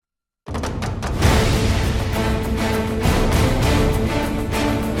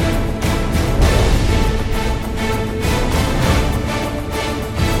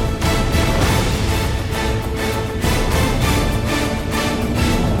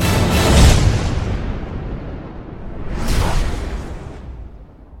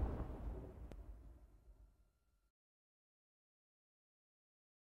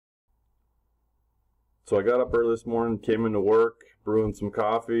So I got up early this morning, came into work, brewing some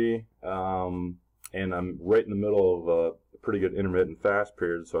coffee, and I'm right in the middle of a pretty good intermittent fast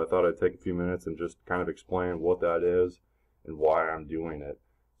period, so I thought I'd take a few minutes and just kind of explain what that is and why I'm doing it.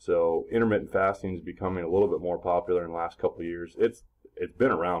 So intermittent fasting is becoming a little bit more popular in the last couple of years. It's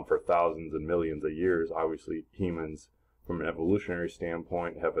been around for thousands and millions of years. Obviously, humans, from an evolutionary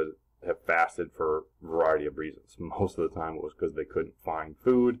standpoint, have fasted for a variety of reasons. Most of the time it was because they couldn't find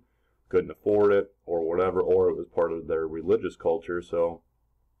food, couldn't afford it, or whatever, or it was part of their religious culture. So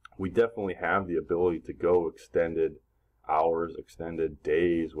we definitely have the ability to go extended hours, extended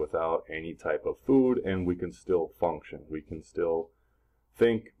days without any type of food, and we can still function. We can still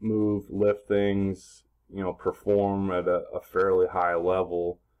think, move, lift things, perform at a fairly high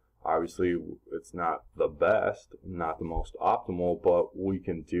level. Obviously, it's not the best, not the most optimal, but we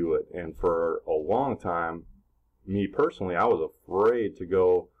can do it. And for a long time, me personally, I was afraid to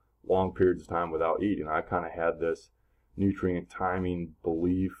go long periods of time without eating. I kind of had this nutrient timing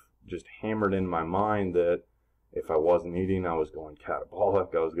belief just hammered in my mind that if I wasn't eating, I was going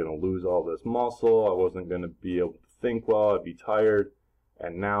catabolic. I was going to lose all this muscle. I wasn't going to be able to think well. I'd be tired.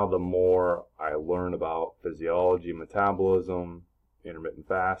 And now the more I learn about physiology, metabolism, intermittent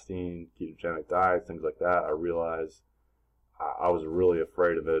fasting, ketogenic diets, things like that, I realize I was really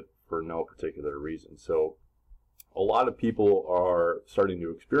afraid of it for no particular reason. So a lot of people are starting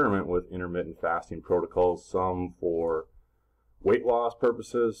to experiment with intermittent fasting protocols, some for weight loss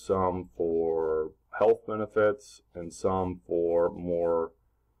purposes, some for health benefits, and some for more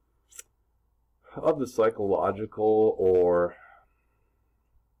of the psychological or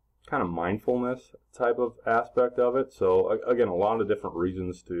kind of mindfulness type of aspect of it. So again, a lot of different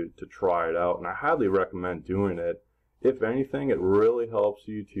reasons to try it out, and I highly recommend doing it. If anything, it really helps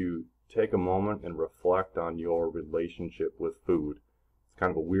you to take a moment and reflect on your relationship with food. It's kind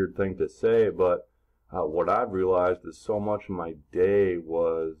of a weird thing to say, but what I've realized is so much of my day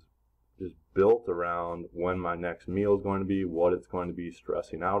was just built around when my next meal is going to be, what it's going to be,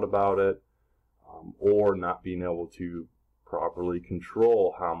 stressing out about it, or not being able to properly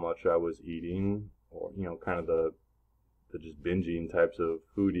control how much I was eating, or kind of the just binging types of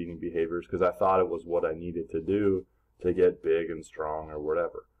food eating behaviors, because I thought it was what I needed to do to get big and strong or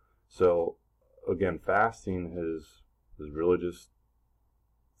whatever. So again, fasting has really just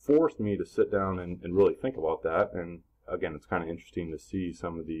forced me to sit down and really think about that. And again, it's kind of interesting to see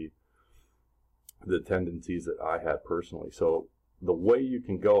some of the tendencies that I had personally. So the way you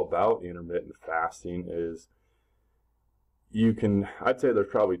can go about intermittent fasting is I'd say there's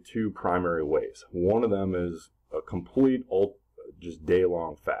probably two primary ways. One of them is a complete just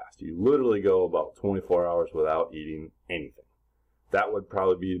day-long fast. You literally go about 24 hours without eating anything. That would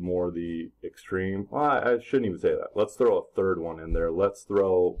probably be more the extreme. Well, I shouldn't even say that. Let's throw a third one in there. Let's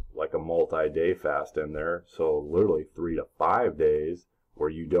throw like a multi-day fast in there. So literally 3 to 5 days where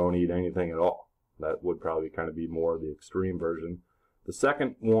you don't eat anything at all. That would probably kind of be more the extreme version. The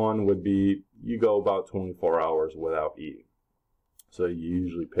second one would be you go about 24 hours without eating. So you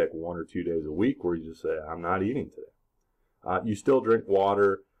usually pick 1 or 2 days a week where you just say, I'm not eating today. You still drink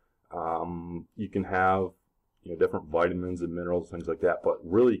water. You can have different vitamins and minerals, things like that, but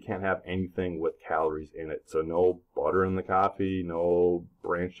really you can't have anything with calories in it. So no butter in the coffee, no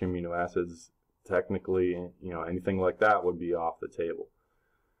branched amino acids, technically, anything like that would be off the table.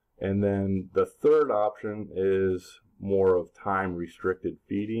 And then the third option is more of time-restricted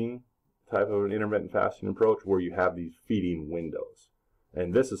feeding type of an intermittent fasting approach, where you have these feeding windows.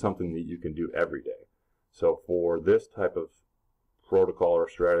 And this is something that you can do every day. So for this type of protocol or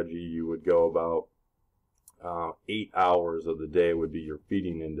strategy, you would go about 8 hours of the day would be your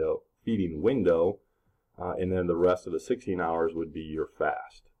feeding window, and then the rest of the 16 hours would be your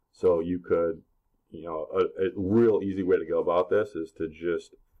fast. So you could, a real easy way to go about this is to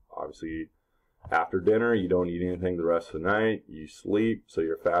just, obviously, after dinner, you don't eat anything the rest of the night, you sleep, so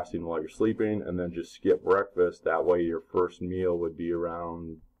you're fasting while you're sleeping, and then just skip breakfast. That way your first meal would be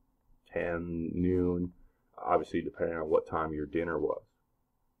around 10, noon, obviously depending on what time your dinner was.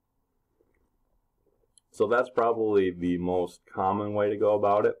 So that's probably the most common way to go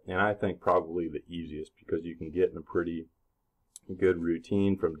about it, and I think probably the easiest, because you can get in a pretty good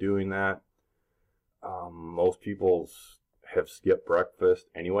routine from doing that. Most people have skipped breakfast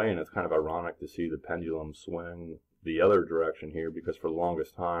anyway, and it's kind of ironic to see the pendulum swing the other direction here, because for the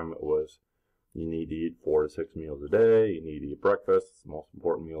longest time it was you need to eat 4 to 6 meals a day, you need to eat breakfast, it's the most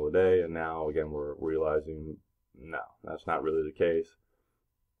important meal of the day, and now again we're realizing no, that's not really the case.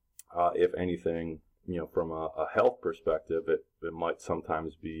 If anything, from a health perspective, it might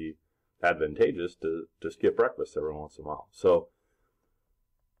sometimes be advantageous to skip breakfast every once in a while. So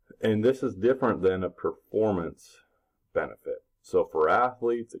And this is different than a performance benefit. So for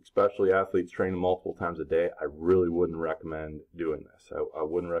athletes, especially athletes training multiple times a day, I really wouldn't recommend doing this. I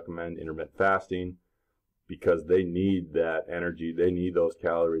wouldn't recommend intermittent fasting because they need that energy, they need those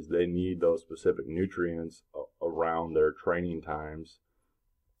calories, they need those specific nutrients around their training times.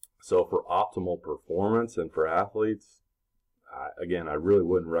 So for optimal performance and for athletes, again, I really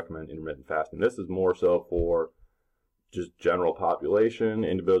wouldn't recommend intermittent fasting. This is more so for just general population,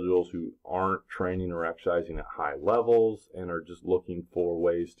 individuals who aren't training or exercising at high levels and are just looking for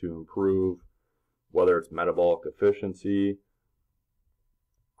ways to improve, whether it's metabolic efficiency,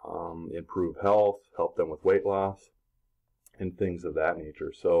 improve health, help them with weight loss, and things of that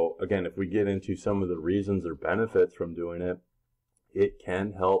nature. So again, if we get into some of the reasons or benefits from doing it, it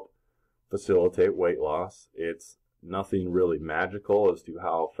can help facilitate weight loss. It's nothing really magical as to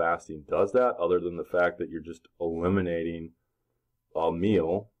how fasting does that, other than the fact that you're just eliminating a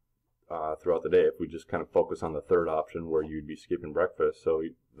meal throughout the day. If we just kind of focus on the third option where you'd be skipping breakfast, so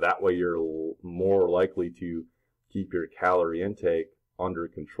that way you're more likely to keep your calorie intake under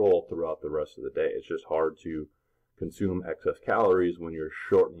control throughout the rest of the day. It's just hard to consume excess calories when you're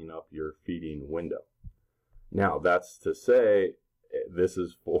shortening up your feeding window. Now, that's to say, this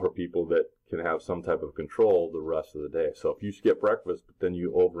is for people that can have some type of control the rest of the day. So if you skip breakfast, but then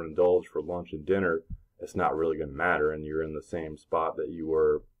you overindulge for lunch and dinner, it's not really going to matter, and you're in the same spot that you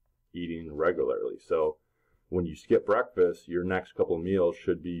were eating regularly. So when you skip breakfast, your next couple of meals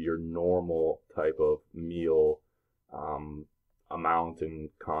should be your normal type of meal amount and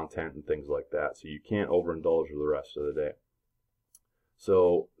content and things like that. So you can't overindulge for the rest of the day.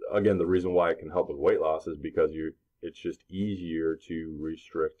 So again, the reason why it can help with weight loss is because it's just easier to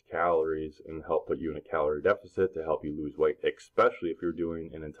restrict calories and help put you in a calorie deficit to help you lose weight, especially if you're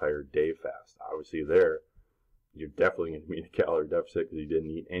doing an entire day fast. Obviously there, you're definitely going to be in a calorie deficit because you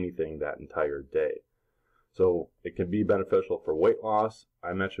didn't eat anything that entire day. So it can be beneficial for weight loss.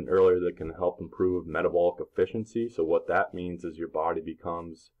 I mentioned earlier that it can help improve metabolic efficiency. So what that means is your body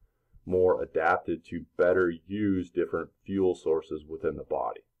becomes more adapted to better use different fuel sources within the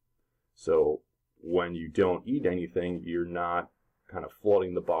body. So when you don't eat anything, you're not kind of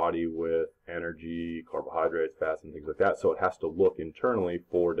flooding the body with energy, carbohydrates, fats, and things like that. So it has to look internally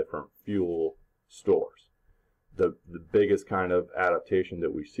for different fuel stores. The biggest kind of adaptation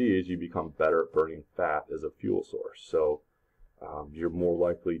that we see is you become better at burning fat as a fuel source. So you're more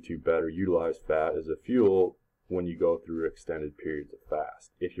likely to better utilize fat as a fuel when you go through extended periods of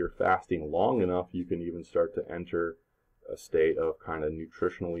fast. If you're fasting long enough, you can even start to enter a state of kind of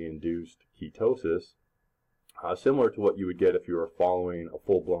nutritionally induced ketosis, similar to what you would get if you were following a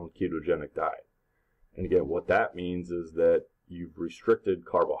full-blown ketogenic diet. And again, what that means is that you've restricted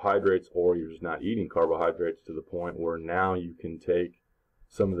carbohydrates, or you're just not eating carbohydrates to the point where now you can take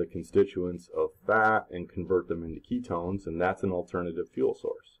some of the constituents of fat and convert them into ketones, and that's an alternative fuel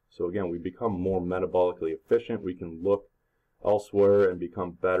source. So again, we become more metabolically efficient. We can look elsewhere and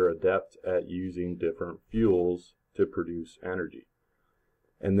become better adept at using different fuels to produce energy.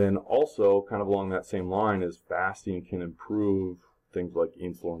 And then also, kind of along that same line, is fasting can improve things like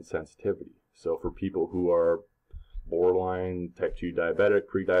insulin sensitivity. So for people who are borderline, type 2 diabetic,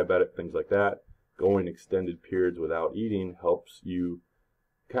 pre-diabetic, things like that, going extended periods without eating helps you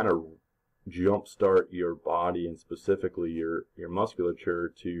kind of jumpstart your body and specifically your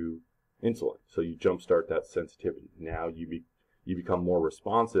musculature to insulin. So you jumpstart that sensitivity. Now you become more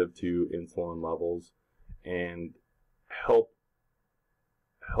responsive to insulin levels and help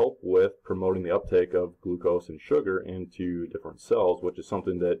with promoting the uptake of glucose and sugar into different cells, which is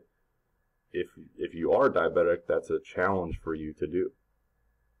something that if you are diabetic, that's a challenge for you to do.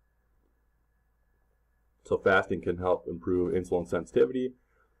 So fasting can help improve insulin sensitivity.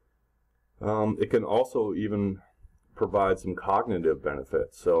 It can also even provide some cognitive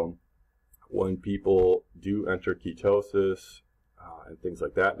benefits. So when people do enter ketosis and things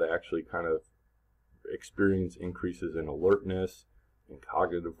like that, they actually kind of experience increases in alertness and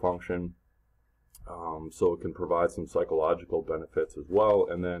cognitive function. So it can provide some psychological benefits as well.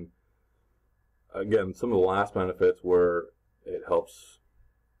 And then again, some of the last benefits where it helps,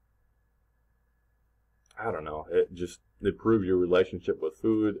 it just improves your relationship with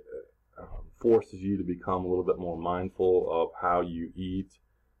food, forces you to become a little bit more mindful of how you eat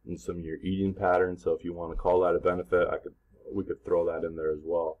and some of your eating patterns. So if you want to call that a benefit, we could throw that in there as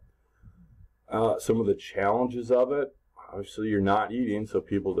well. Some of the challenges of it, obviously you're not eating, so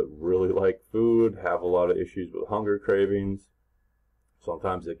people that really like food have a lot of issues with hunger cravings.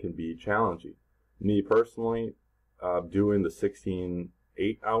 Sometimes it can be challenging. Me personally, doing the 16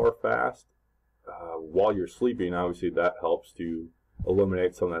 8-hour fast while you're sleeping, obviously that helps to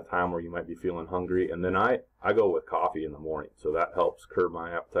eliminate some of that time where you might be feeling hungry. And then I go with coffee in the morning, so that helps curb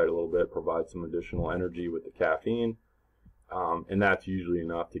my appetite a little bit, provide some additional energy with the caffeine, and that's usually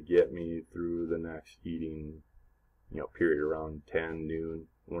enough to get me through the next eating, period around 10, noon,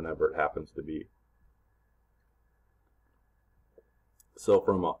 whenever it happens to be. So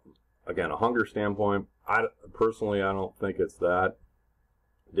from a hunger standpoint, I don't think it's that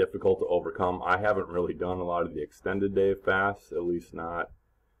difficult to overcome. I haven't really done a lot of the extended day fasts, at least not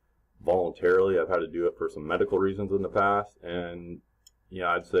voluntarily. I've had to do it for some medical reasons in the past, and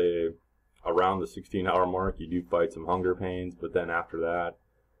I'd say around the 16-hour mark you do fight some hunger pains, but then after that,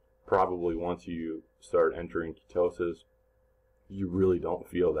 probably once you start entering ketosis, you really don't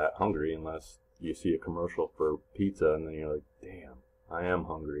feel that hungry unless you see a commercial for pizza and then you're like, damn, I am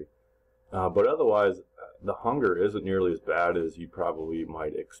hungry. But otherwise, the hunger isn't nearly as bad as you probably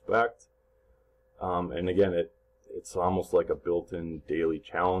might expect. And again, it's almost like a built-in daily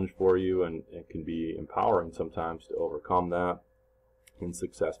challenge for you, and it can be empowering sometimes to overcome that and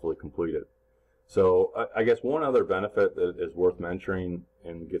successfully complete it. So I guess one other benefit that is worth mentioning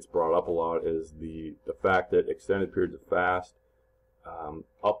and gets brought up a lot is the fact that extended periods of fast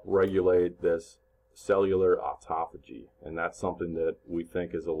upregulate this cellular autophagy, and that's something that we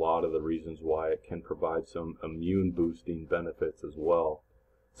think is a lot of the reasons why it can provide some immune boosting benefits as well.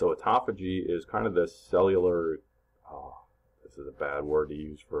 So autophagy is kind of this cellular, this is a bad word to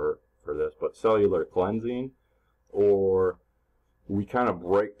use for this, but cellular cleansing, or we kind of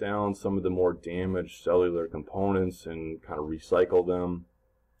break down some of the more damaged cellular components and kind of recycle them.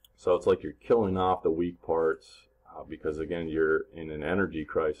 So it's like you're killing off the weak parts because, again, you're in an energy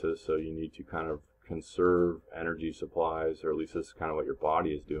crisis, so you need to kind of conserve energy supplies, or at least this is kind of what your body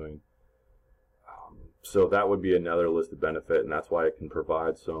is doing. So that would be another listed benefit, and that's why it can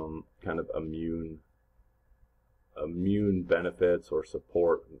provide some kind of immune benefits or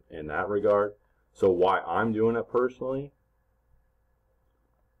support in that regard. So why I'm doing it personally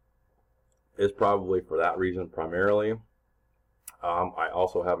is probably for that reason primarily. I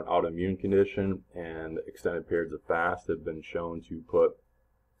also have an autoimmune condition, and extended periods of fast have been shown to put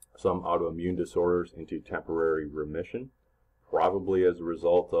some autoimmune disorders into temporary remission, probably as a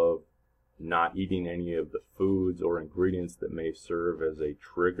result of not eating any of the foods or ingredients that may serve as a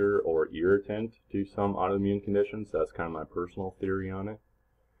trigger or irritant to some autoimmune conditions. That's kind of my personal theory on it.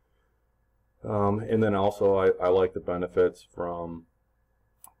 And then also I like the benefits from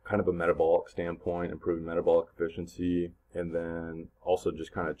kind of a metabolic standpoint, improving metabolic efficiency, and then also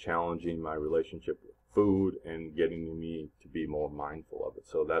just kind of challenging my relationship with food and getting me to be more mindful of it.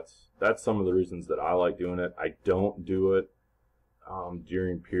 So that's some of the reasons that I like doing it. I don't do it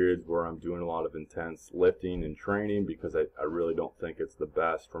during periods where I'm doing a lot of intense lifting and training, because I really don't think it's the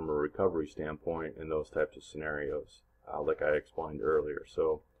best from a recovery standpoint in those types of scenarios, like I explained earlier.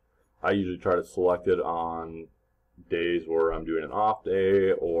 So I usually try to select it on days where I'm doing an off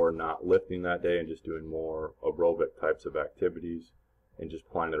day or not lifting that day and just doing more aerobic types of activities and just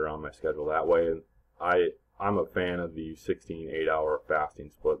plan it around my schedule that way. And I'm a fan of the 16 8-hour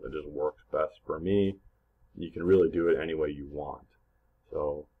fasting split that just works best for me. You can really do it any way you want.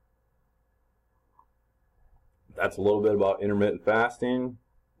 So that's a little bit about intermittent fasting.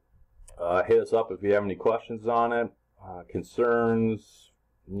 Hit us up if you have any questions on it, concerns,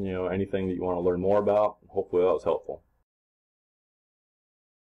 anything that you want to learn more about. Hopefully that was helpful.